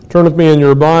Turn with me in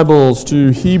your Bibles to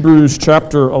Hebrews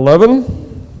chapter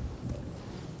 11.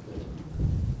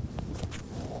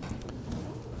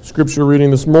 Scripture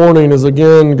reading this morning is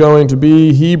again going to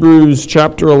be Hebrews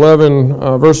chapter 11,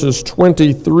 verses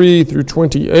 23 through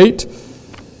 28.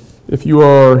 If you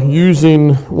are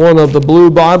using one of the blue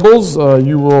Bibles,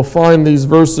 you will find these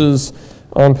verses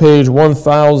on page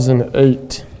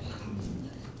 1008.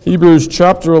 Hebrews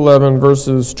chapter 11,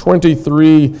 verses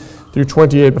 23 through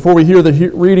 28. Before we hear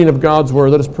the reading of God's Word,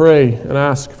 let us pray and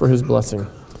ask for His blessing.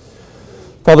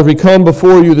 Father, we come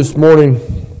before you this morning.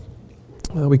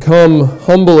 We come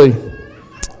humbly,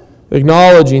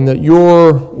 acknowledging that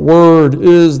your Word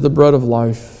is the bread of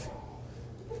life,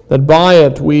 that by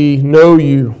it we know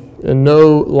you and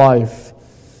know life.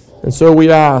 And so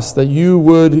we ask that you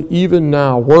would even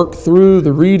now work through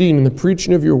the reading and the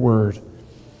preaching of your Word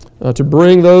to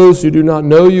bring those who do not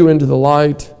know you into the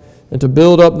light, and to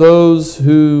build up those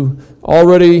who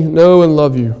already know and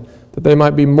love you, that they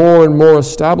might be more and more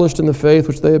established in the faith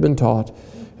which they have been taught,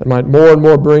 and might more and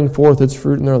more bring forth its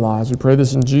fruit in their lives. We pray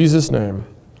this in Jesus' name.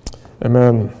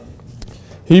 Amen.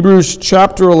 Hebrews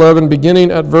chapter 11, beginning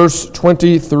at verse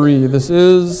 23. This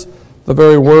is the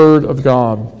very word of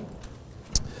God.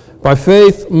 By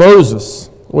faith, Moses,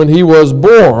 when he was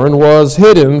born, was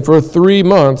hidden for 3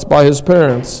 months by his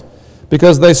parents,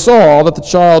 because they saw that the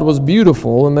child was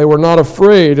beautiful, and they were not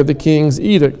afraid of the king's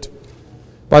edict.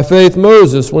 By faith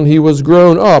Moses, when he was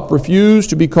grown up, refused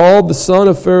to be called the son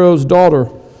of Pharaoh's daughter,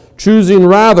 choosing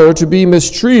rather to be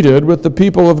mistreated with the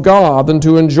people of God than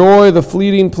to enjoy the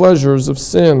fleeting pleasures of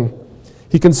sin.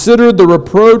 He considered the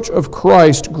reproach of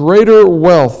Christ greater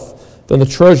wealth than the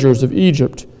treasures of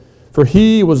Egypt, for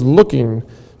he was looking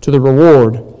to the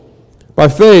reward. By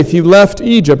faith he left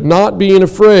Egypt, not being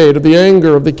afraid of the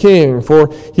anger of the king,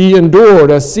 for he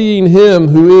endured as seeing him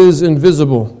who is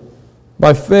invisible.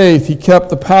 By faith he kept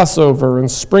the Passover and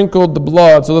sprinkled the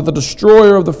blood, so that the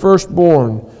destroyer of the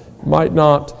firstborn might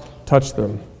not touch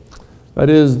them. That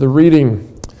is the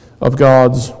reading of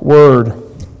God's Word.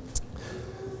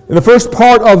 In the first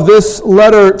part of this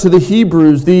letter to the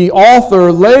Hebrews, the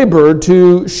author labored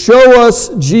to show us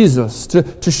Jesus,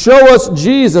 to show us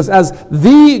Jesus as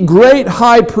the great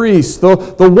high priest, the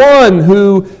one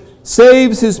who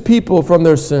saves his people from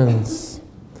their sins.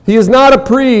 He is not a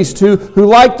priest who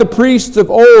like the priests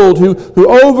of old, who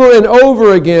over and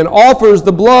over again offers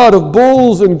the blood of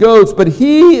bulls and goats, but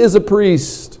he is a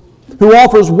priest who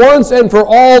offers once and for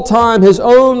all time his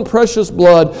own precious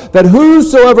blood, that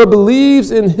whosoever believes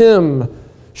in him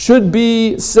should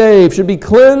be saved, should be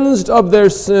cleansed of their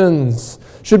sins,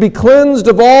 should be cleansed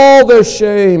of all their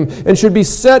shame, and should be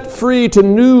set free to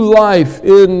new life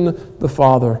in the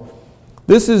Father.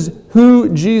 This is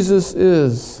who Jesus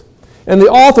is. And the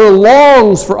author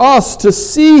longs for us to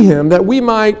see him, that we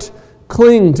might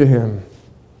cling to him.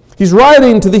 He's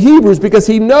writing to the Hebrews because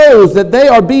he knows that they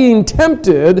are being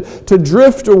tempted to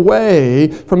drift away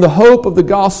from the hope of the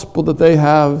gospel that they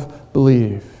have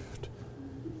believed.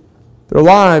 Their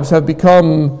lives have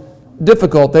become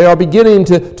difficult. They are beginning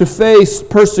to face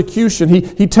persecution.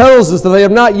 He tells us that they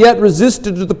have not yet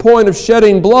resisted to the point of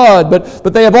shedding blood,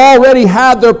 but they have already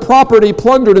had their property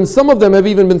plundered, and some of them have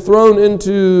even been thrown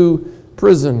into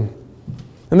prison.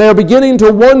 And they are beginning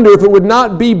to wonder if it would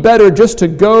not be better just to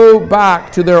go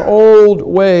back to their old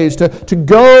ways, to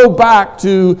go back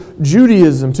to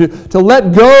Judaism, to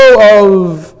let go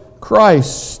of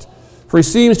Christ, for he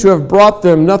seems to have brought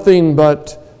them nothing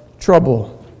but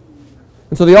trouble.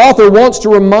 And so the author wants to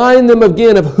remind them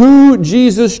again of who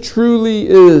Jesus truly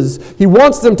is. He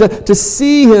wants them to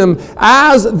see him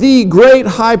as the great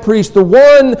high priest, the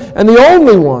one and the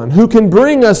only one who can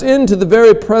bring us into the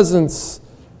very presence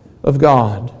of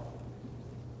God.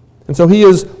 And so he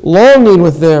is longing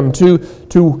with them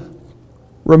to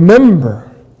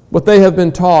remember what they have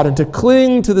been taught and to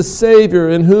cling to the Savior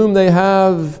in whom they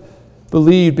have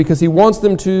believed, because he wants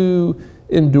them to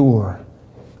endure.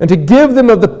 And to give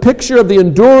them of the picture of the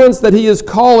endurance that he is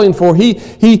calling for,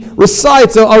 he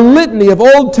recites a litany of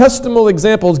Old Testament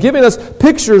examples, giving us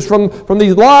pictures from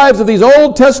the lives of these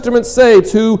Old Testament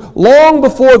saints who long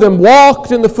before them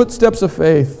walked in the footsteps of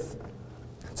faith,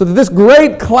 so that this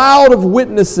great cloud of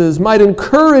witnesses might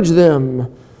encourage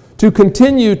them to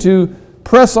continue to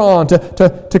press on,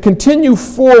 to continue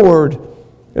forward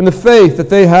in the faith that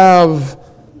they have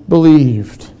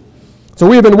believed. So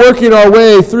we have been working our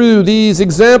way through these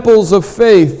examples of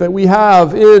faith that we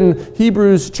have in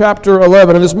Hebrews chapter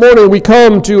 11. And this morning we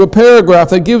come to a paragraph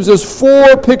that gives us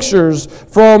 4 pictures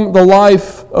from the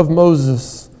life of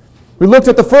Moses. We looked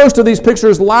at the first of these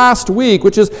pictures last week,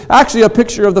 which is actually a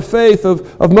picture of the faith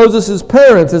of Moses'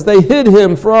 parents as they hid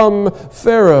him from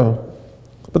Pharaoh.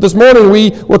 But this morning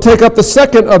we will take up the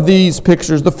second of these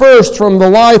pictures, the first from the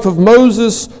life of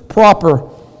Moses proper,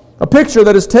 a picture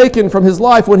that is taken from his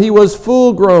life when he was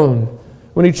full grown,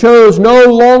 when he chose no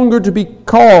longer to be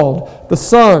called the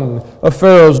son of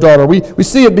Pharaoh's daughter. We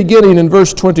see it beginning in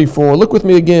verse 24. Look with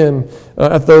me again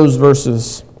at those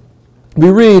verses. We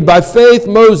read, "By faith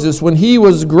Moses, when he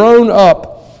was grown up,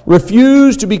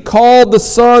 refused to be called the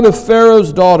son of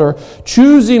Pharaoh's daughter,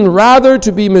 choosing rather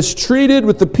to be mistreated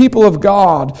with the people of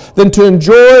God than to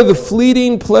enjoy the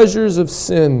fleeting pleasures of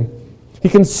sin. He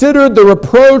considered the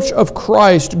reproach of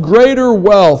Christ greater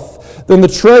wealth than the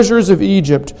treasures of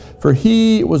Egypt, for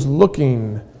he was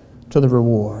looking to the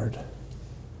reward."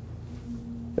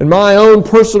 In my own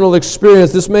personal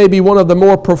experience, this may be one of the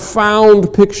more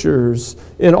profound pictures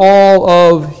in all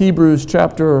of Hebrews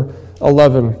chapter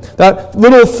 11. That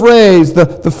little phrase, the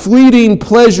fleeting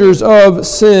pleasures of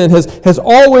sin, has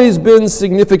always been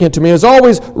significant to me, has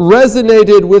always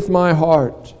resonated with my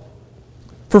heart.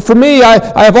 For me,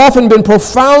 I have often been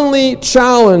profoundly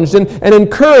challenged and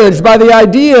encouraged by the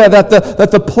idea that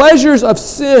the pleasures of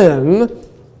sin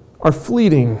are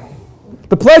fleeting.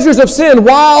 The pleasures of sin,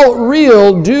 while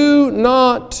real, do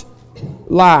not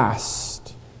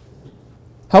last.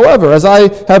 However, as I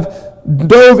have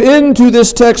dove into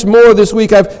this text more this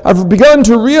week, I've begun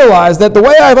to realize that the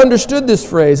way I've understood this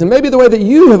phrase, and maybe the way that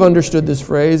you have understood this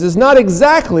phrase, is not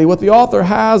exactly what the author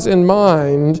has in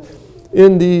mind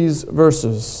in these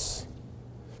verses.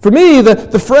 For me,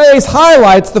 the phrase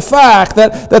highlights the fact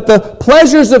that the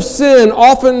pleasures of sin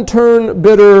often turn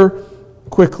bitter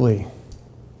quickly.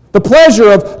 The pleasure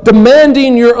of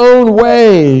demanding your own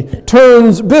way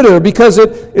turns bitter because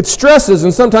it stresses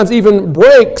and sometimes even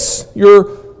breaks your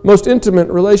most intimate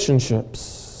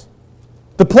relationships.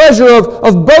 The pleasure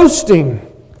of boasting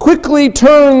quickly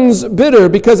turns bitter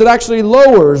because it actually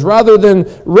lowers rather than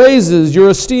raises your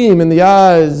esteem in the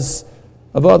eyes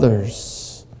of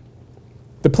others.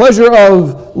 The pleasure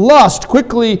of lust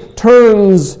quickly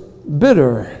turns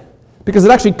bitter because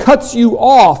it actually cuts you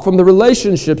off from the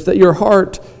relationships that your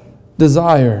heart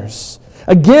desires.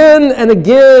 Again and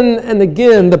again and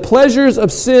again, the pleasures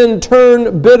of sin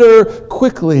turn bitter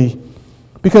quickly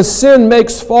because sin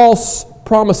makes false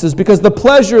promises, because the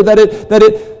pleasure that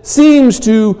it seems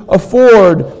to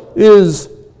afford is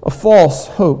a false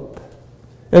hope.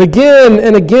 And again,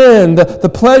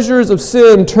 the pleasures of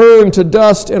sin turn to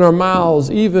dust in our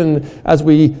mouths even as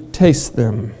we taste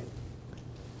them.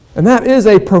 And that is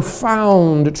a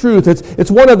profound truth. It's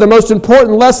one of the most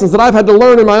important lessons that I've had to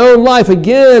learn in my own life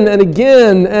again and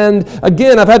again and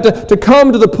again. I've had to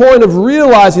come to the point of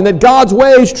realizing that God's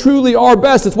ways truly are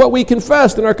best. It's what we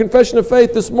confessed in our confession of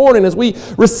faith this morning as we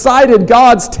recited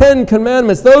God's 10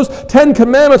 commandments. Those 10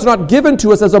 commandments are not given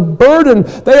to us as a burden.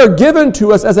 They are given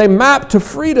to us as a map to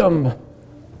freedom.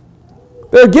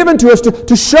 They are given to us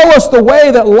to show us the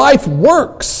way that life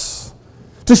works,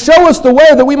 to show us the way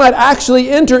that we might actually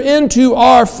enter into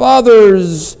our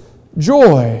Father's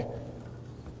joy.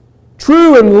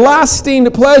 True and lasting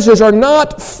pleasures are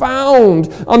not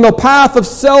found on the path of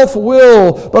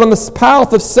self-will, but on the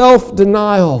path of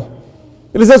self-denial.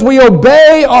 It is as we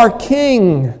obey our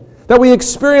King that we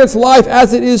experience life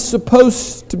as it is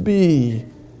supposed to be.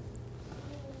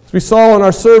 As we saw in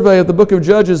our survey of the book of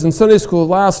Judges in Sunday school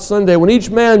last Sunday, when each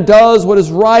man does what is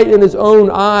right in his own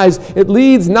eyes, it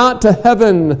leads not to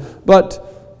heaven,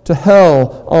 but to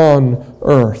hell on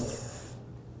earth.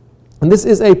 And this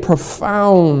is a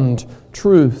profound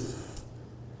truth.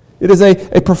 It is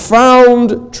a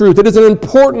profound truth. It is an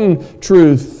important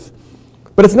truth.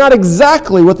 But it's not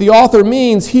exactly what the author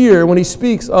means here when he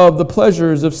speaks of the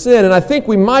pleasures of sin. And I think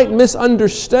we might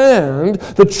misunderstand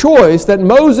the choice that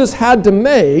Moses had to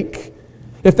make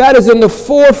if that is in the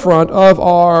forefront of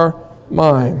our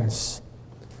minds.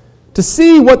 To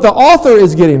see what the author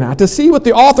is getting at, to see what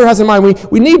the author has in mind,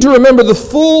 we need to remember the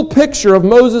full picture of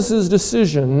Moses'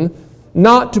 decision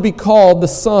not to be called the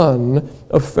son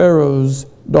of Pharaoh's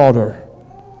daughter.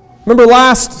 Remember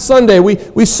last Sunday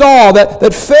we saw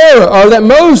that Pharaoh, or that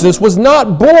Moses was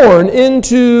not born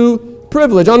into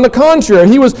privilege. On the contrary,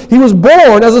 he was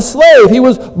born as a slave. He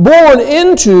was born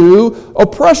into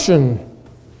oppression.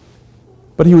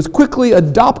 But he was quickly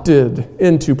adopted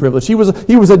into privilege. He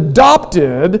was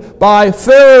adopted by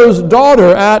Pharaoh's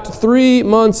daughter at 3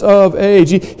 months of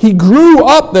age. He grew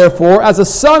up, therefore, as a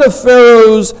son of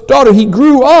Pharaoh's daughter. He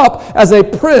grew up as a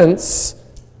prince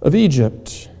of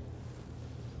Egypt.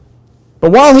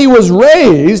 But while he was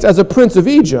raised as a prince of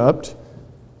Egypt,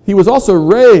 he was also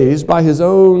raised by his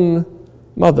own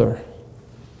mother.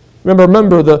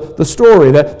 Remember the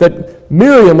story that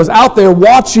Miriam was out there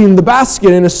watching the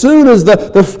basket, and as soon as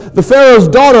the Pharaoh's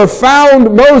daughter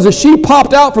found Moses, she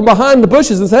popped out from behind the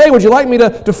bushes and said, "Hey, would you like me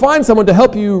to find someone to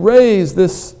help you raise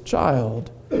this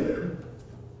child?"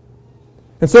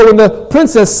 And so when the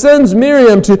princess sends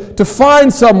Miriam to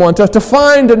find someone, to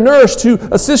find a nurse to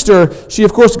assist her, she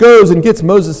of course goes and gets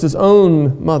Moses'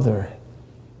 own mother.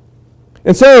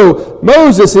 And so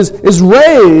Moses is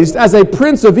raised as a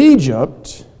prince of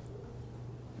Egypt,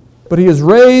 but he is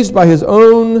raised by his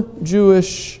own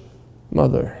Jewish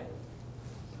mother.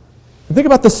 And think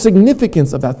about the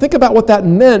significance of that. Think about what that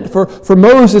meant for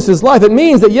Moses' life. It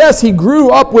means that yes, he grew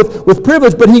up with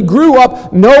privilege, but he grew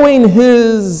up knowing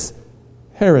his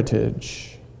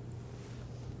heritage.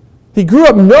 He grew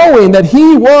up knowing that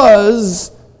he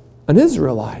was an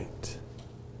Israelite.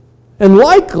 And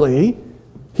likely,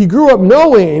 he grew up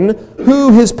knowing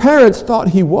who his parents thought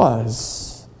he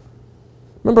was.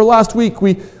 Remember last week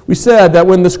we said that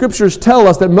when the scriptures tell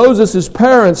us that Moses'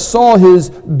 parents saw his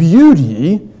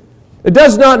beauty, it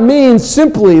does not mean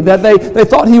simply that they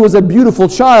thought he was a beautiful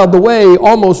child the way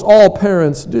almost all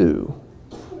parents do.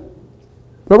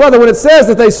 But rather, when it says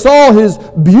that they saw his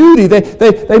beauty,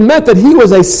 they meant that he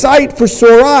was a sight for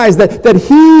sore eyes, that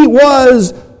he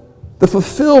was the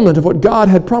fulfillment of what God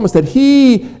had promised, that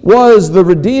he was the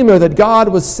Redeemer that God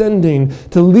was sending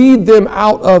to lead them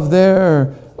out of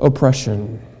their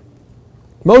oppression.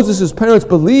 Moses' parents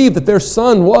believed that their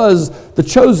son was the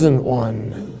chosen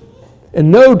one. And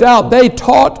no doubt they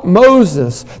taught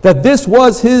Moses that this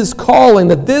was his calling,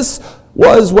 that this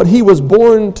was what he was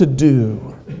born to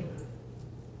do.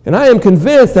 And I am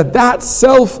convinced that that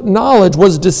self-knowledge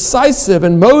was decisive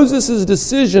in Moses'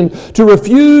 decision to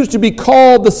refuse to be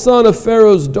called the son of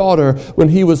Pharaoh's daughter when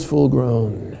he was full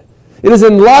grown. It is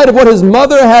in light of what his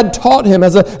mother had taught him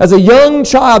as a young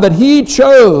child that he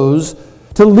chose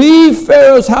to leave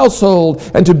Pharaoh's household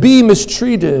and to be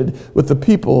mistreated with the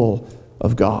people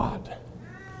of God.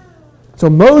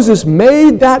 So Moses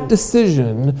made that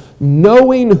decision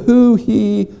knowing who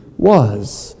he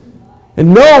was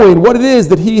and knowing what it is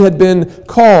that he had been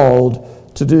called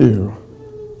to do.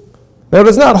 Now,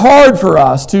 it's not hard for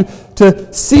us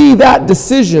to see that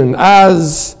decision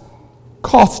as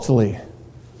costly.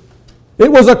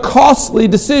 It was a costly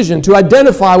decision to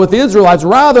identify with the Israelites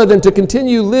rather than to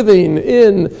continue living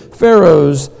in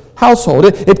Pharaoh's household.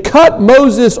 It cut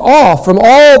Moses off from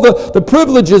all the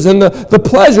privileges and the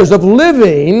pleasures of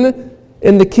living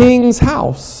in the king's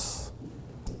house.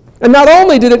 And not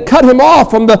only did it cut him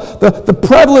off from the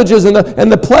privileges and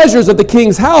the pleasures of the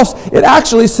king's house, it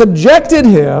actually subjected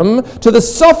him to the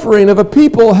suffering of a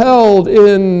people held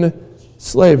in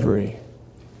slavery.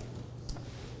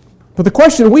 But the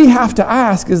question we have to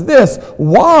ask is this: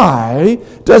 why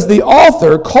does the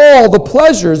author call the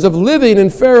pleasures of living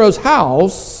in Pharaoh's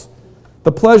house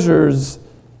the pleasures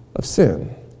of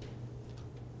sin?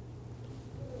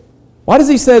 Why does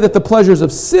he say that the pleasures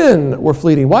of sin were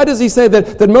fleeting? Why does he say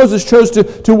that Moses chose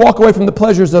to walk away from the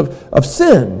pleasures of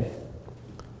sin?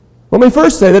 Let me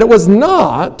first say that it was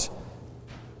not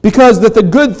because that the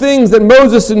good things that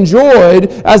Moses enjoyed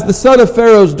as the son of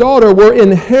Pharaoh's daughter were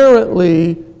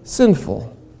inherently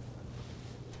sinful.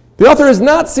 The author is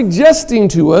not suggesting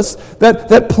to us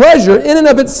that pleasure in and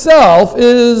of itself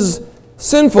is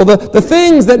sinful. The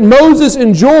things that Moses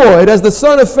enjoyed as the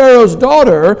son of Pharaoh's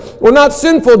daughter were not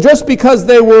sinful just because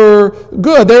they were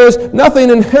good. There is nothing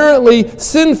inherently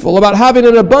sinful about having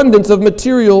an abundance of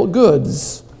material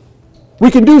goods.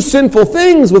 We can do sinful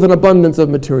things with an abundance of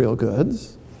material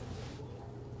goods.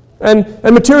 And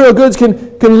material goods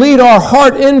can lead our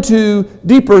heart into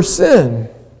deeper sin.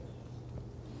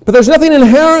 But there's nothing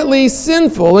inherently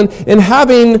sinful in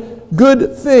having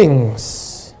good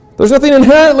things. There's nothing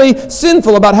inherently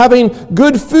sinful about having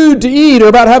good food to eat or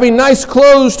about having nice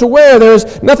clothes to wear.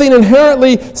 There's nothing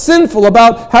inherently sinful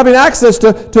about having access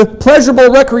to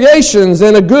pleasurable recreations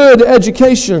and a good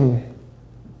education.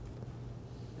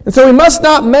 And so we must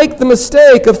not make the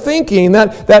mistake of thinking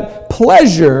that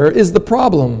pleasure is the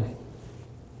problem.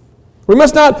 We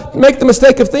must not make the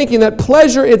mistake of thinking that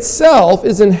pleasure itself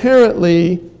is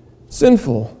inherently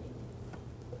sinful.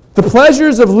 The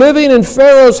pleasures of living in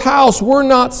Pharaoh's house were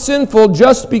not sinful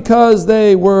just because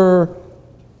they were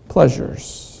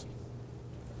pleasures.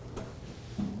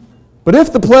 But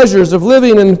if the pleasures of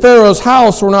living in Pharaoh's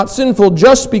house were not sinful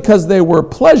just because they were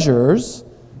pleasures,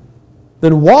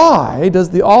 then why does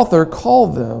the author call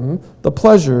them the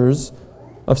pleasures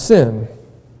of sin?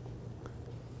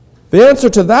 The answer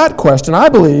to that question, I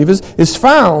believe, is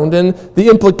found in the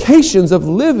implications of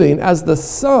living as the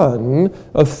son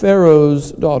of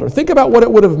Pharaoh's daughter. Think about what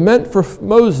it would have meant for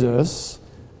Moses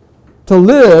to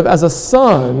live as a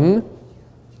son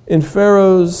in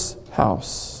Pharaoh's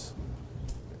house.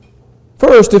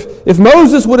 First, if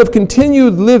Moses would have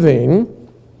continued living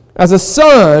as a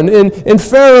son in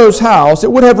Pharaoh's house,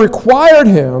 it would have required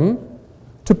him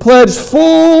to pledge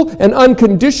full and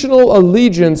unconditional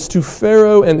allegiance to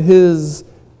Pharaoh and his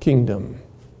kingdom.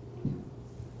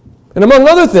 And among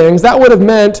other things, that would have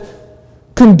meant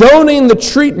condoning the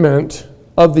treatment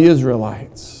of the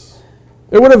Israelites.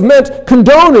 It would have meant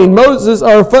condoning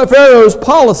Pharaoh's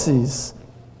policies.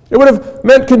 It would have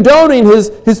meant condoning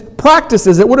his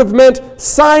practices. It would have meant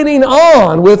signing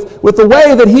on with the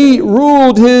way that he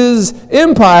ruled his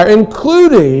empire,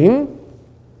 including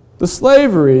the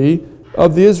slavery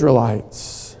of the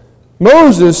Israelites.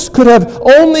 Moses could have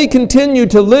only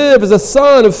continued to live as a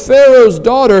son of Pharaoh's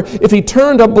daughter if he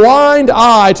turned a blind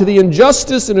eye to the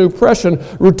injustice and oppression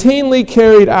routinely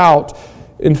carried out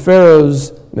in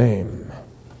Pharaoh's name.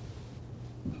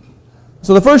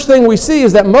 So the first thing we see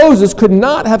is that Moses could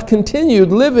not have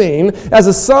continued living as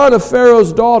a son of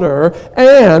Pharaoh's daughter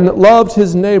and loved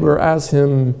his neighbor as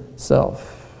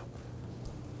himself.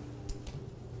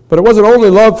 But it wasn't only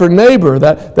love for neighbor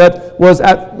that was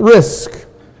at risk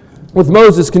with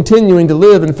Moses continuing to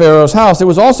live in Pharaoh's house. It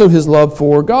was also his love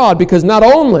for God, because not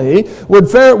only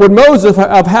would Moses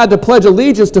have had to pledge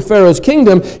allegiance to Pharaoh's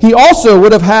kingdom, he also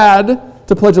would have had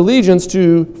to pledge allegiance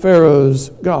to Pharaoh's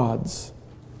gods.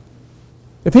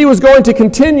 If he was going to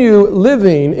continue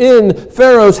living in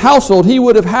Pharaoh's household, he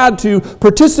would have had to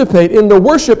participate in the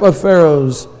worship of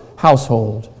Pharaoh's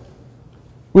household.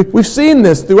 We've seen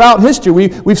this throughout history.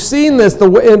 We've seen this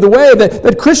in the way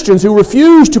that Christians who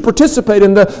refuse to participate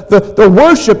in the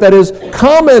worship that is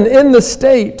common in the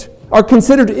state are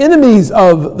considered enemies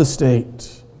of the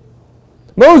state.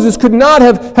 Moses could not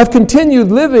have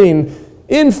continued living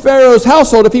in Pharaoh's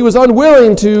household if he was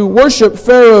unwilling to worship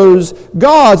Pharaoh's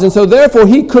gods, and so therefore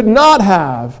he could not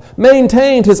have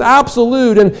maintained his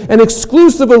absolute and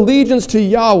exclusive allegiance to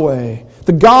Yahweh,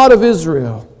 the God of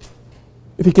Israel,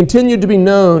 if he continued to be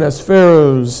known as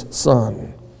Pharaoh's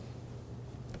son.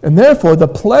 And therefore, the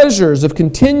pleasures of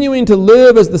continuing to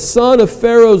live as the son of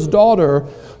Pharaoh's daughter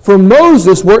for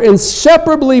Moses were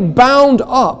inseparably bound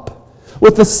up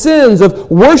with the sins of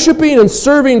worshiping and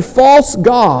serving false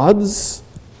gods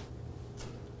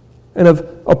and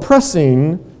of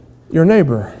oppressing your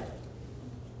neighbor.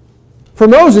 For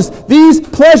Moses, these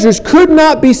pleasures could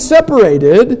not be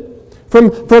separated from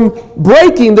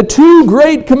breaking the two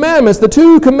great commandments, the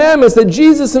two commandments that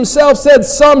Jesus himself said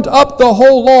summed up the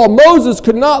whole law. Moses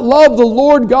could not love the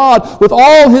Lord God with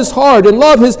all his heart and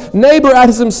love his neighbor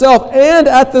as himself and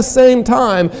at the same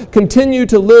time continue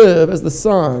to live as the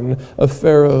son of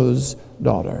Pharaoh's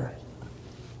daughter.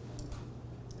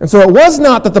 And so it was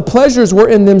not that the pleasures were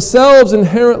in themselves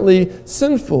inherently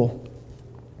sinful,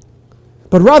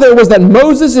 but rather it was that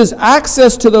Moses'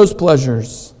 access to those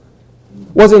pleasures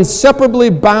was inseparably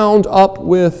bound up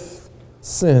with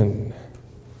sin.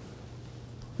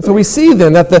 So we see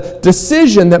then that the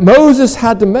decision that Moses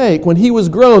had to make when he was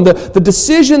grown, the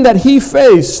decision that he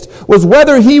faced was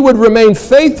whether he would remain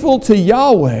faithful to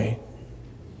Yahweh,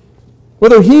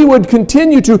 whether he would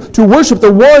continue to worship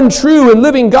the one true and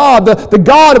living God, the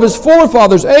God of his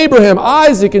forefathers, Abraham,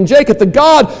 Isaac, and Jacob, the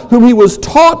God whom he was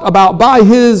taught about by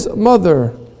his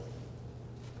mother.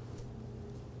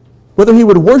 Whether he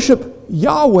would worship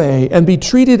Yahweh and be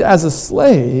treated as a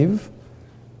slave,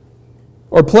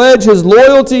 or pledge his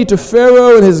loyalty to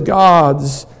Pharaoh and his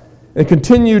gods and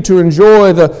continue to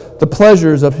enjoy the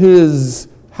pleasures of his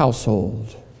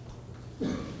household.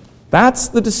 That's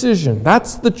the decision.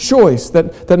 That's the choice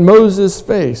that Moses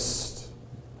faced.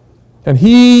 And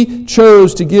he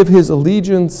chose to give his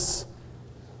allegiance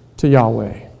to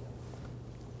Yahweh.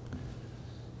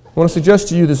 I want to suggest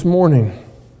to you this morning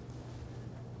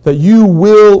that you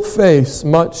will face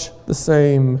much the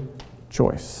same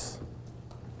choice.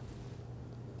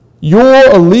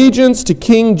 Your allegiance to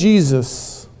King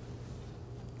Jesus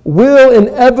will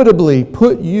inevitably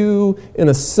put you in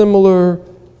a similar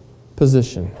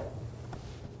position.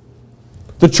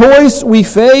 The choice we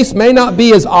face may not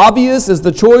be as obvious as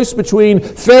the choice between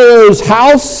Pharaoh's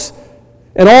house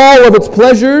and all of its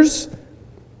pleasures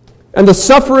and the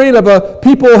suffering of a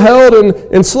people held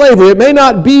in slavery. It may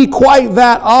not be quite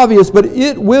that obvious, but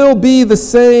it will be the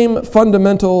same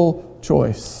fundamental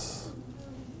choice.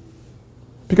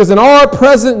 Because in our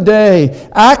present day,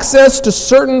 access to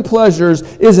certain pleasures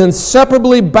is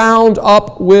inseparably bound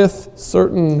up with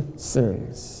certain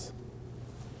sins.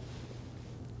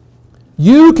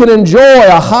 You can enjoy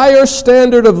a higher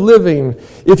standard of living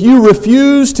if you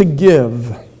refuse to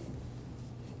give,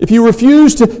 if you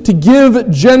refuse to give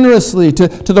generously to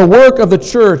the work of the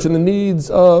church and the needs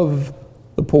of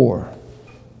the poor.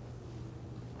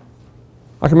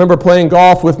 I can remember playing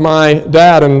golf with my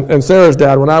dad and Sarah's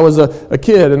dad when I was a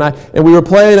kid, and we were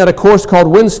playing at a course called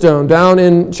Windstone down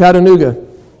in Chattanooga.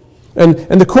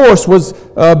 And the course was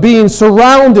being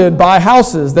surrounded by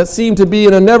houses that seemed to be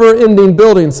in a never-ending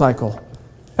building cycle.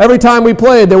 Every time we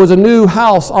played, there was a new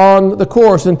house on the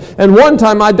course. And one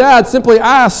time, my dad simply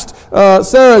asked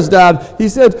Sarah's dad, he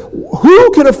said, "Who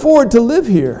can afford to live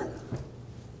here?"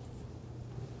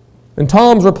 And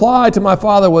Tom's reply to my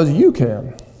father was, "You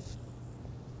can.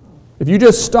 If you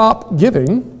just stop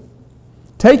giving,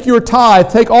 take your tithe,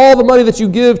 take all the money that you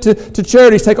give to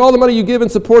charities, take all the money you give in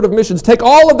support of missions, take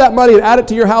all of that money and add it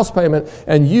to your house payment,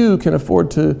 and you can afford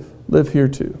to live here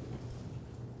too."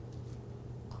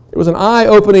 It was an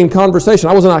eye-opening conversation.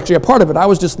 I wasn't actually a part of it. I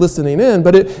was just listening in.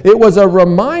 But it was a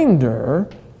reminder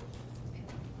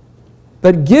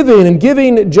that giving and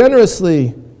giving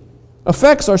generously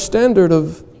affects our standard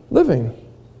of living.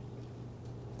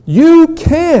 You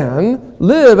can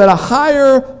live at a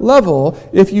higher level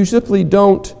if you simply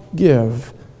don't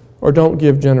give or don't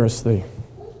give generously.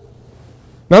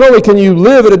 Not only can you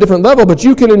live at a different level, but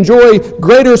you can enjoy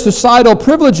greater societal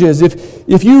privileges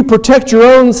if you protect your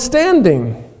own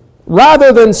standing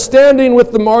rather than standing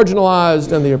with the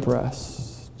marginalized and the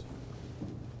oppressed.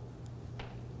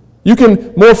 You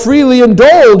can more freely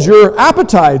indulge your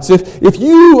appetites if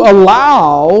you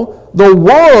allow the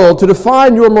world to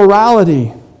define your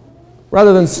morality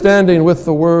rather than standing with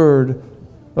the Word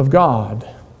of God.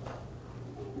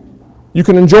 You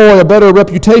can enjoy a better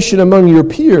reputation among your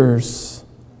peers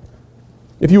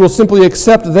if you will simply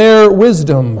accept their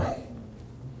wisdom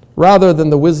rather than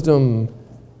the wisdom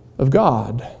of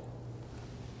God.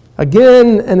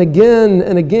 Again and again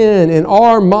and again, in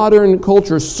our modern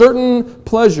culture, certain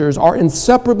pleasures are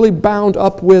inseparably bound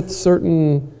up with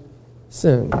certain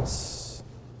sins.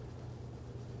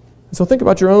 So think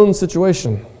about your own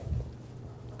situation.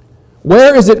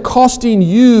 Where is it costing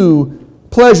you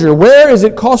pleasure? Where is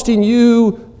it costing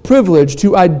you privilege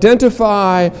to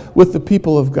identify with the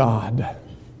people of God?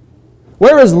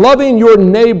 Where is loving your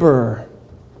neighbor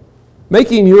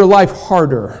making your life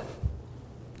harder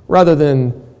rather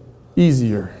than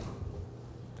easier?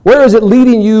 Where is it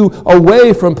leading you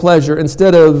away from pleasure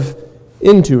instead of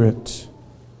into it?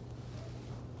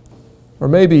 Or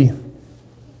maybe,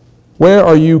 where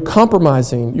are you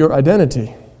compromising your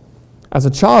identity as a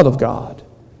child of God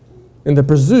in the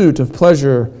pursuit of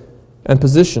pleasure and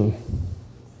position?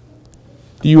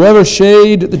 Do you ever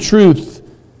shade the truth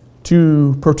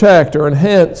to protect or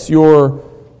enhance your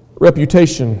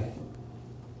reputation?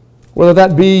 Whether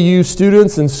that be you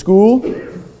students in school,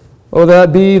 or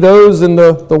that be those in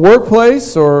the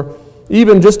workplace, or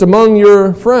even just among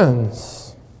your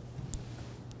friends.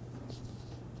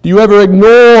 Do you ever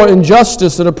ignore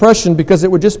injustice and oppression because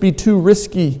it would just be too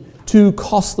risky, too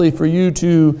costly for you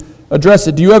to address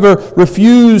it? Do you ever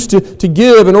refuse to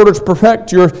give in order to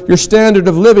perfect your standard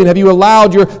of living? Have you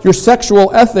allowed your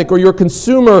sexual ethic or your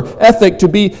consumer ethic to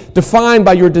be defined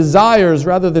by your desires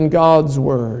rather than God's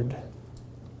Word?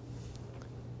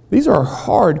 These are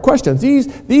hard questions.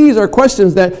 These are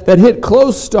questions that hit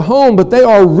close to home, but they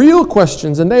are real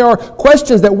questions, and they are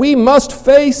questions that we must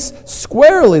face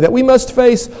squarely, that we must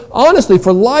face honestly.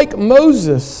 For like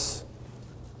Moses,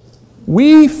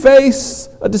 we face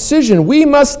a decision. We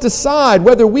must decide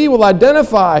whether we will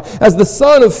identify as the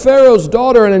son of Pharaoh's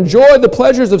daughter and enjoy the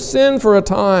pleasures of sin for a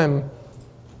time,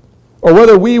 or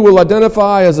whether we will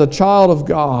identify as a child of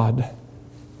God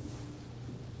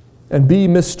and be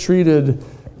mistreated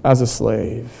as a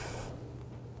slave.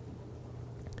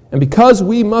 And because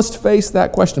we must face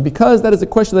that question, because that is a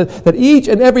question that each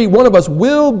and every one of us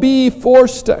will be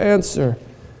forced to answer,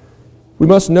 we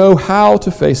must know how to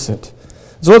face it.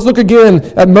 So let's look again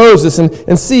at Moses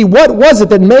and see what was it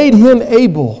that made him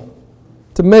able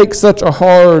to make such a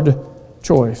hard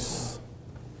choice.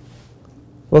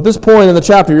 Well, at this point in the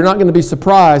chapter, you're not going to be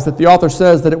surprised that the author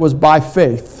says that it was by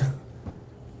faith.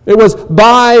 It was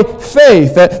by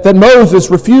faith that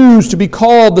Moses refused to be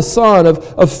called the son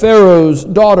of Pharaoh's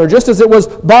daughter. Just as it was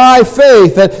by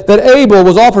faith that Abel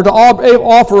was offered to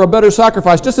offer a better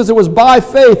sacrifice. Just as it was by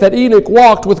faith that Enoch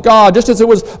walked with God. Just as it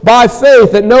was by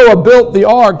faith that Noah built the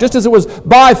ark. Just as it was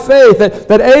by faith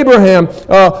that Abraham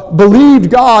believed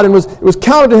God and it was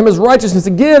counted to him as righteousness.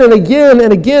 Again and again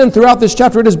and again throughout this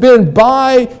chapter, it has been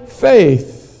by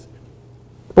faith.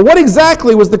 But what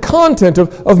exactly was the content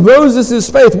of Moses'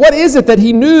 faith? What is it that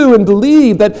he knew and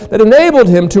believed that enabled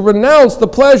him to renounce the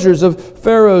pleasures of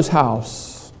Pharaoh's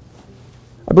house?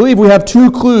 I believe we have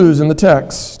two clues in the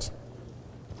text.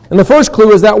 And the first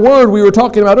clue is that word we were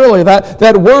talking about earlier,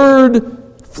 that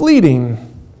word fleeting.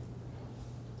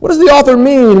 What does the author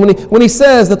mean when he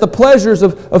says that the pleasures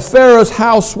of Pharaoh's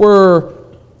house were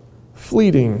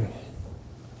fleeting?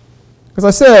 As I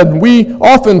said, we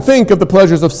often think of the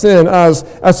pleasures of sin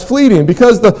as fleeting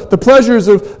because the pleasures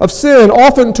of sin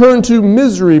often turn to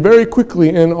misery very quickly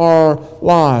in our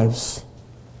lives.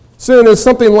 Sin is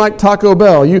something like Taco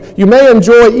Bell. You may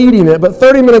enjoy eating it, but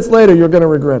 30 minutes later you're going to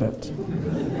regret it.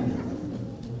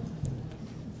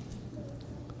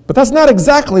 But that's not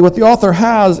exactly what the author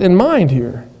has in mind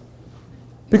here.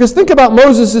 Because think about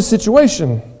Moses'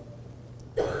 situation.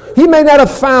 He may not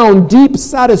have found deep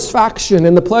satisfaction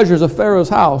in the pleasures of Pharaoh's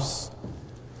house,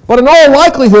 but in all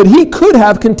likelihood, he could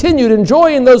have continued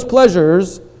enjoying those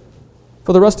pleasures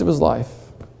for the rest of his life.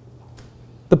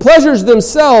 The pleasures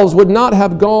themselves would not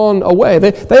have gone away.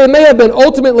 They may have been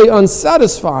ultimately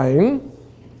unsatisfying,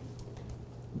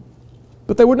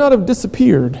 but they would not have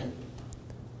disappeared.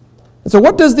 And so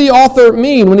what does the author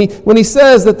mean when he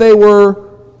says that they were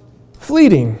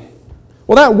fleeting?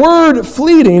 Well, that word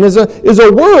fleeting is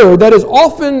a word that is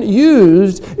often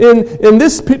used in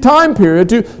this time period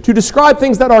to describe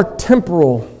things that are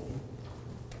temporal,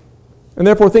 and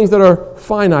therefore things that are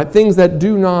finite, things that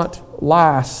do not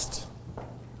last.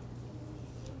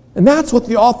 And that's what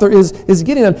the author is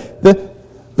getting at.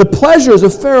 The pleasures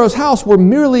of Pharaoh's house were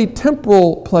merely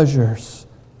temporal pleasures.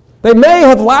 They may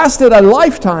have lasted a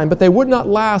lifetime, but they would not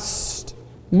last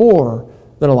more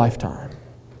than a lifetime.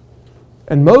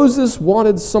 And Moses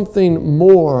wanted something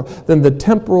more than the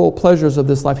temporal pleasures of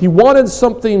this life. He wanted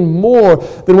something more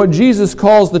than what Jesus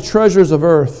calls the treasures of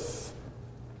earth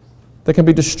that can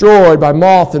be destroyed by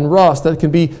moth and rust, that can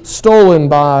be stolen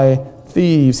by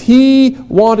thieves. He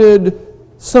wanted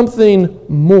something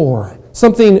more,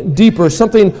 something deeper,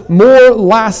 something more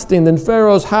lasting than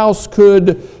Pharaoh's house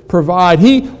could provide.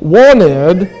 He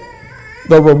wanted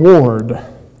the reward.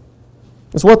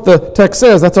 That's what the text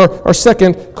says. That's our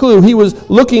second clue. He was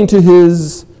looking to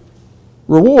his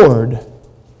reward. And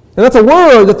that's a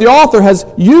word that the author has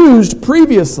used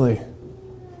previously.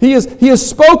 He has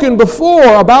spoken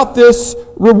before about this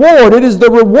reward. It is the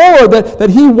reward that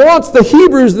he wants the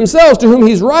Hebrews themselves, to whom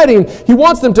he's writing. He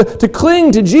wants them to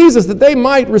cling to Jesus that they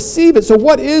might receive it. So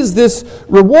what is this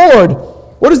reward?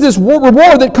 What is this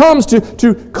reward that comes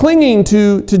to clinging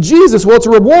to Jesus? Well, it's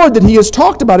a reward that he has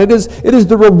talked about. It is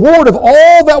the reward of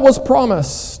all that was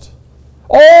promised.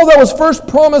 All that was first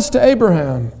promised to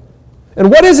Abraham.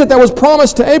 And what is it that was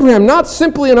promised to Abraham? Not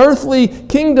simply an earthly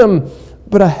kingdom,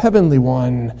 but a heavenly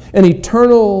one, an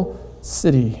eternal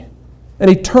city, an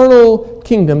eternal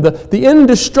kingdom, the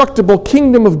indestructible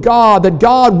kingdom of God that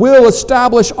God will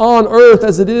establish on earth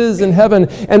as it is in heaven,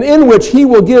 and in which he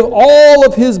will give all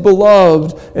of his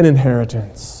beloved an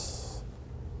inheritance.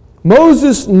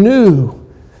 Moses knew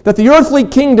that the earthly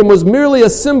kingdom was merely a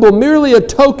symbol, merely a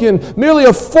token, merely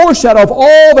a foreshadow of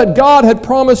all that God had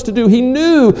promised to do. He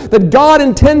knew that God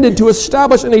intended to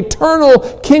establish an eternal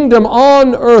kingdom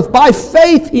on earth. By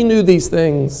faith, he knew these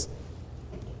things.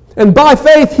 And by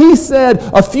faith, he said,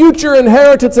 a future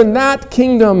inheritance in that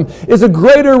kingdom is a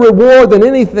greater reward than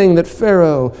anything that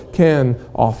Pharaoh can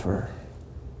offer.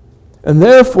 And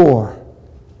therefore,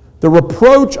 the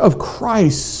reproach of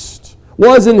Christ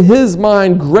was in his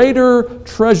mind greater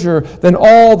treasure than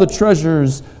all the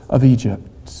treasures of Egypt.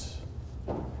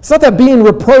 It's not that being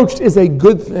reproached is a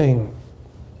good thing,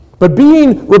 but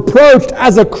being reproached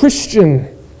as a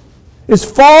Christian is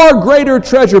far greater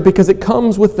treasure because it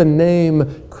comes with the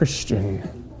name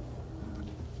Christian.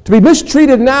 To be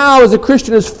mistreated now as a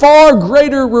Christian is far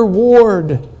greater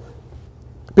reward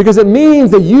because it means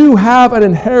that you have an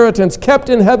inheritance kept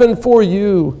in heaven for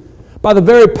you by the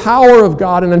very power of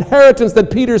God, an inheritance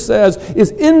that Peter says is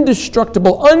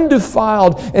indestructible,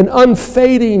 undefiled, and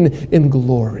unfading in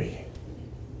glory.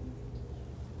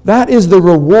 That is the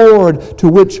reward to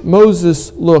which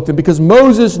Moses looked. And because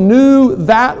Moses knew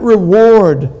that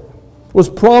reward was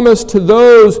promised to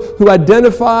those who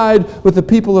identified with the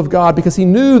people of God, because he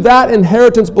knew that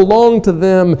inheritance belonged to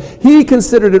them, he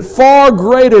considered it far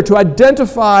greater to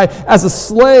identify as a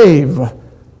slave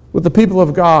with the people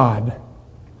of God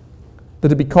than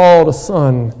to be called a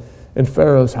son in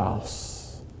Pharaoh's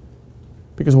house.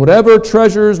 Because whatever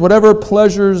treasures, whatever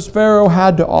pleasures Pharaoh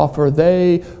had to offer,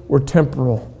 they were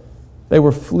temporal. They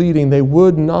were fleeting. They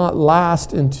would not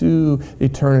last into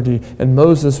eternity. And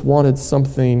Moses wanted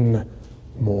something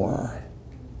more.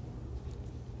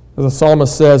 As the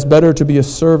psalmist says, better to be a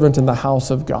servant in the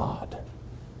house of God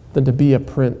than to be a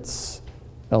prince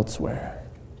elsewhere.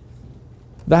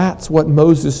 That's what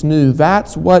Moses knew.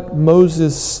 That's what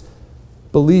Moses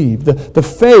believed. The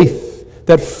faith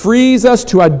that frees us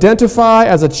to identify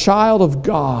as a child of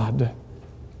God.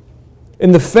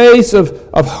 In the face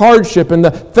of hardship, in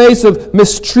the face of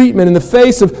mistreatment, in the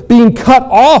face of being cut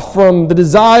off from the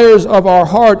desires of our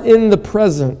heart in the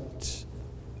present.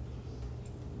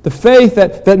 The faith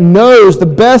that knows the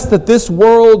best that this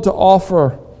world to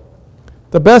offer,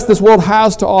 the best this world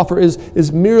has to offer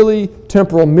is merely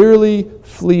temporal, merely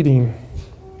fleeting.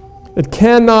 It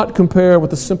cannot compare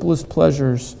with the simplest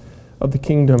pleasures of the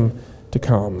kingdom to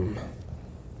come.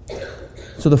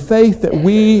 So the faith that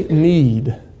we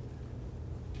need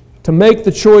to make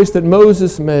the choice that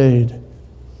Moses made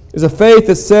is a faith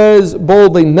that says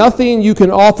boldly, nothing you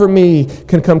can offer me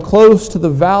can come close to the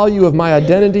value of my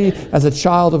identity as a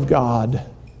child of God.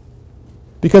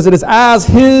 Because it is as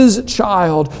His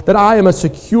child that I am a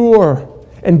secure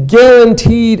and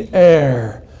guaranteed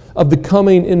heir of the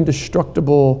coming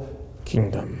indestructible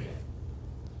kingdom.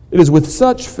 It is with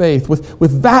such faith,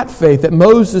 with that faith, that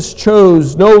Moses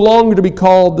chose no longer to be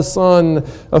called the son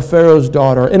of Pharaoh's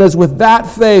daughter. And it is with that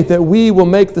faith that we will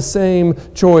make the same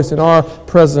choice in our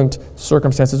present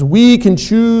circumstances. We can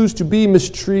choose to be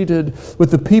mistreated with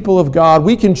the people of God.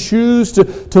 We can choose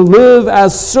to live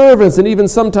as servants and even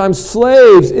sometimes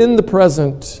slaves in the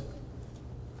present,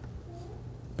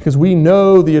 because we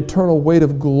know the eternal weight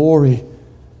of glory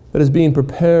that is being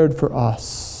prepared for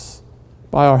us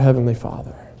by our Heavenly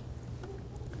Father.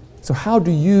 So how do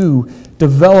you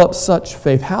develop such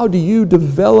faith? How do you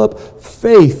develop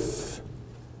faith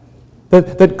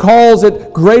that calls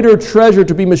it greater treasure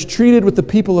to be mistreated with the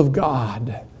people of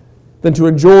God than to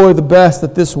enjoy the best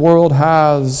that this world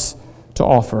has to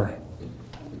offer?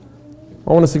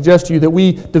 I want to suggest to you that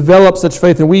we develop such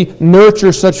faith and we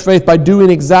nurture such faith by doing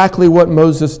exactly what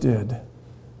Moses did,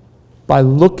 by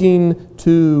looking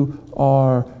to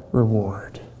our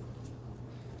reward.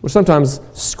 We're sometimes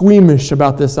squeamish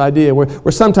about this idea.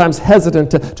 We're sometimes hesitant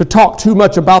to talk too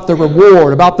much about the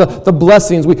reward, about the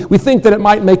blessings. We think that it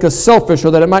might make us selfish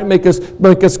or that it might make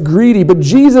us greedy. But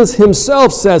Jesus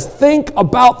Himself says, think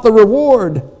about the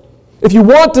reward. If you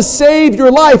want to save your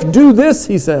life, do this,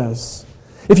 He says.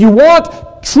 If you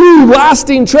want true,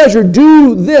 lasting treasure,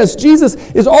 do this. Jesus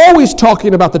is always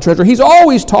talking about the treasure. He's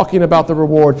always talking about the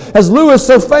reward. As Lewis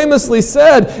so famously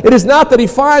said, it is not that he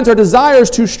finds our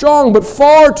desires too strong, but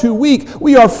far too weak.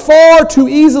 We are far too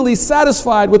easily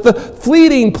satisfied with the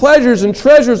fleeting pleasures and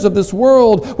treasures of this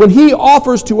world when He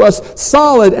offers to us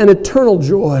solid and eternal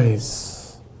joys.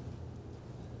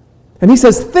 And He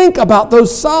says, think about those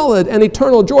solid and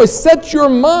eternal joys. Set your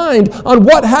mind on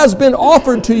what has been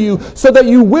offered to you so that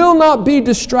you will not be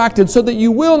distracted, so that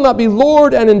you will not be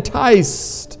lured and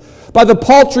enticed by the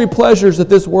paltry pleasures that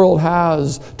this world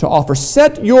has to offer.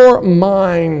 Set your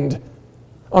mind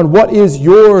on what is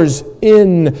yours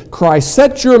in Christ.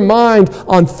 Set your mind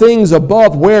on things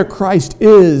above where Christ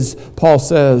is, Paul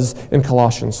says in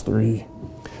Colossians 3.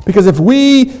 Because if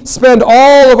we spend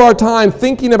all of our time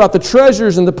thinking about the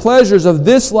treasures and the pleasures of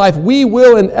this life, we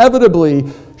will inevitably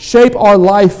shape our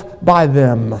life by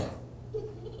them.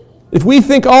 If we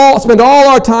spend all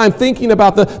our time thinking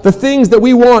about the things that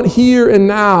we want here and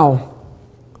now,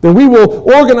 then we will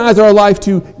organize our life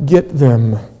to get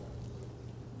them.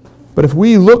 But if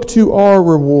we look to our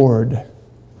reward,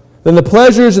 then the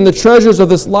pleasures and the treasures of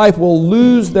this life will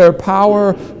lose their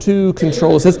power to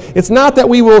control us. It's not that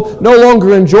we will no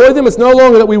longer enjoy them. It's no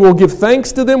longer that we will give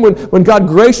thanks to them when God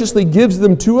graciously gives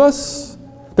them to us.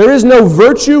 There is no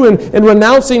virtue in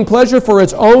renouncing pleasure for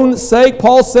its own sake.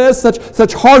 Paul says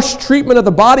such harsh treatment of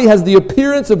the body has the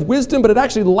appearance of wisdom, but it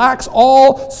actually lacks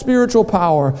all spiritual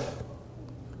power.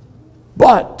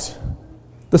 But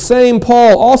the same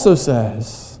Paul also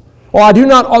says, I do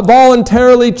not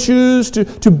voluntarily choose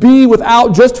to be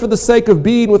without just for the sake of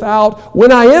being without.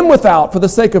 When I am without for the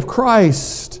sake of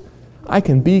Christ, I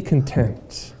can be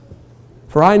content.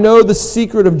 For I know the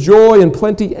secret of joy in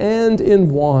plenty and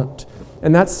in want.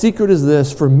 And that secret is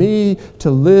this: for me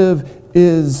to live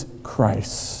is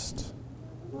Christ.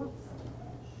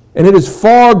 And it is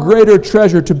far greater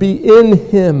treasure to be in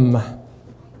Him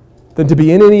than to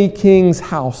be in any king's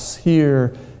house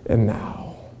here and now.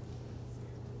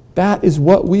 That is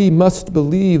what we must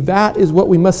believe. That is what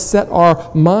we must set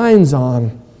our minds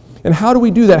on. And how do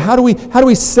we do that? How do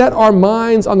we set our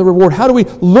minds on the reward? How do we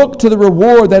look to the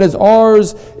reward that is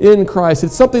ours in Christ?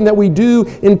 It's something that we do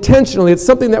intentionally. It's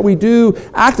something that we do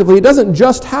actively. It doesn't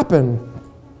just happen.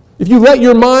 If you let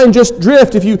your mind just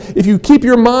drift, if you keep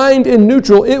your mind in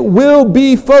neutral, it will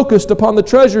be focused upon the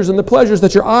treasures and the pleasures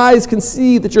that your eyes can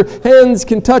see, that your hands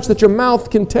can touch, that your mouth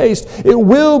can taste. It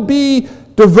will be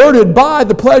diverted by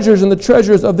the pleasures and the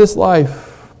treasures of this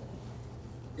life.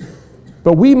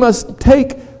 But we must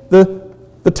take the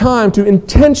the time to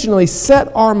intentionally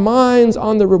set our minds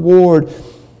on the reward.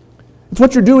 It's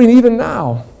what you're doing even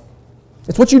now.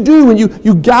 It's what you do when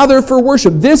you gather for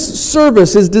worship. This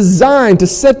service is designed to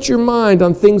set your mind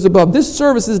on things above. This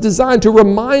service is designed to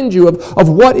remind you of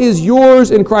what is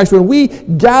yours in Christ. When we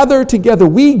gather together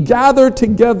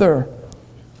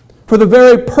for the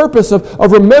very purpose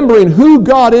of remembering who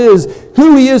God is,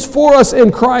 who He is for us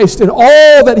in Christ, and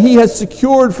all that He has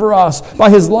secured for us by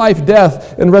His life,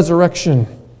 death, and resurrection.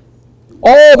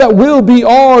 All that will be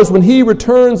ours when He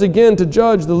returns again to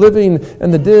judge the living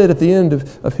and the dead at the end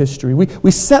of history. We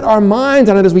set our minds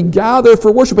on it as we gather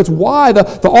for worship. It's why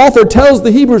the author tells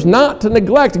the Hebrews not to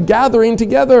neglect gathering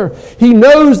together. He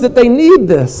knows that they need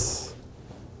this.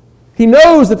 He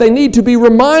knows that they need to be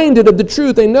reminded of the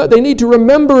truth. They need to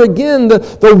remember again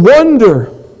the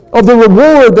wonder of the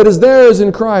reward that is theirs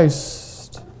in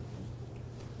Christ.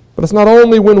 But it's not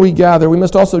only when we gather, we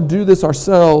must also do this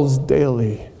ourselves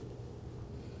daily.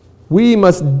 We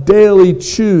must daily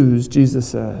choose, Jesus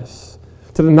says,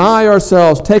 to deny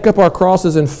ourselves, take up our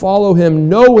crosses, and follow Him,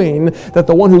 knowing that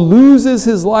the one who loses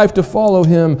his life to follow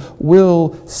Him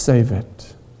will save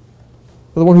it.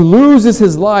 The one who loses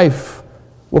his life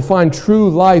will find true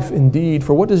life indeed.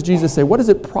 For what does Jesus say? What does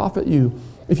it profit you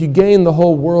if you gain the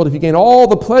whole world, if you gain all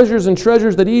the pleasures and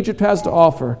treasures that Egypt has to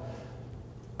offer,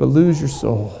 but lose your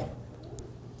soul?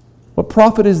 What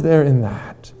profit is there in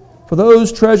that? For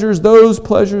those treasures, those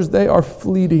pleasures, they are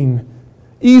fleeting,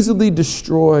 easily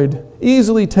destroyed,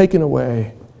 easily taken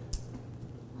away.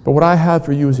 But what I have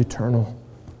for you is eternal.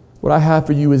 What I have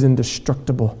for you is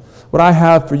indestructible. What I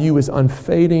have for you is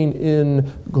unfading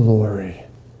in glory.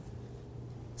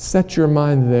 Set your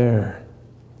mind there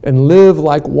and live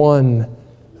like one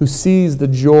who sees the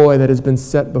joy that has been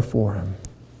set before him.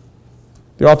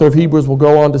 The author of Hebrews will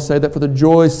go on to say that for the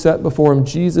joy set before him,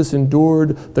 Jesus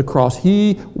endured the cross.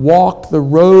 He walked the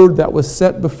road that was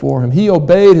set before him. He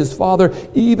obeyed his Father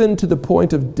even to the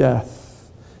point of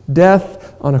death.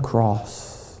 Death on a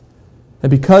cross.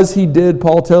 And because he did,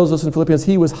 Paul tells us in Philippians,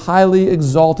 he was highly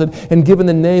exalted and given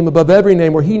the name above every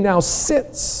name, where he now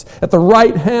sits at the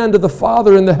right hand of the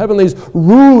Father in the heavenlies,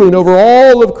 ruling over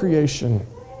all of creation.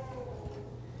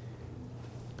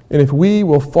 And if we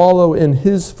will follow in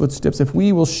his footsteps, if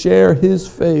we will share his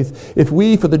faith, if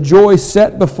we, for the joy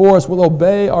set before us, will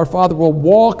obey our Father, will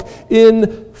walk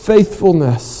in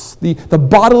faithfulness, the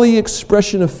bodily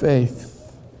expression of faith,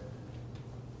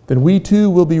 then we too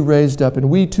will be raised up, and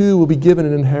we too will be given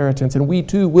an inheritance, and we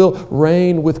too will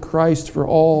reign with Christ for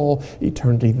all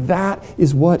eternity. That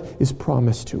is what is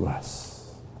promised to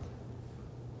us.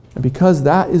 And because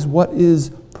that is what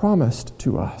is promised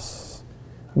to us,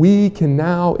 we can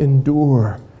now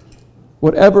endure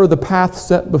whatever the path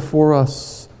set before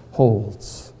us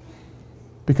holds,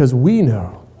 because we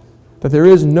know that there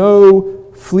is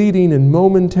no fleeting and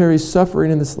momentary suffering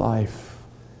in this life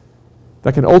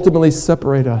that can ultimately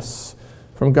separate us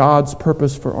from God's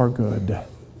purpose for our good.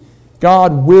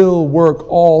 God will work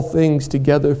all things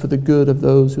together for the good of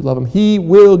those who love Him. He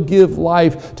will give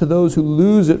life to those who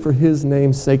lose it for His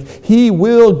name's sake. He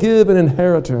will give an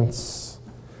inheritance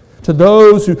to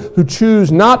those who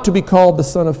choose not to be called the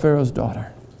son of Pharaoh's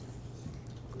daughter,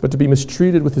 but to be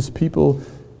mistreated with His people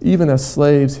even as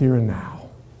slaves here and now.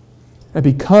 And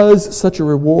because such a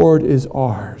reward is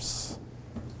ours,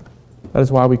 that is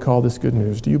why we call this good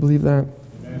news. Do you believe that?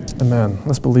 Amen. Amen.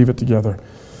 Let's believe it together.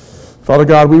 Father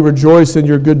God, we rejoice in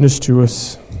your goodness to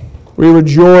us. We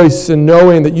rejoice in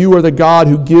knowing that you are the God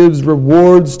who gives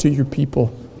rewards to your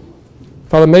people.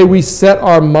 Father, may we set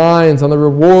our minds on the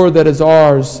reward that is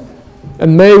ours,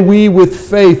 and may we with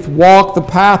faith walk the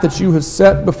path that you have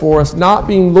set before us, not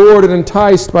being lured and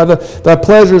enticed by the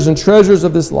pleasures and treasures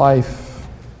of this life,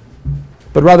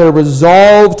 but rather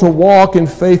resolve to walk in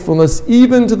faithfulness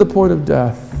even to the point of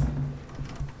death,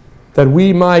 that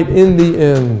we might in the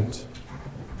end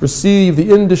receive the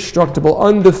indestructible,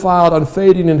 undefiled,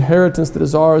 unfading inheritance that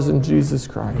is ours in Jesus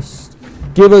Christ.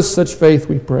 Give us such faith,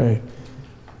 we pray,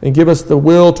 and give us the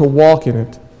will to walk in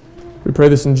it. We pray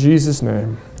this in Jesus'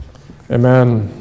 name. Amen.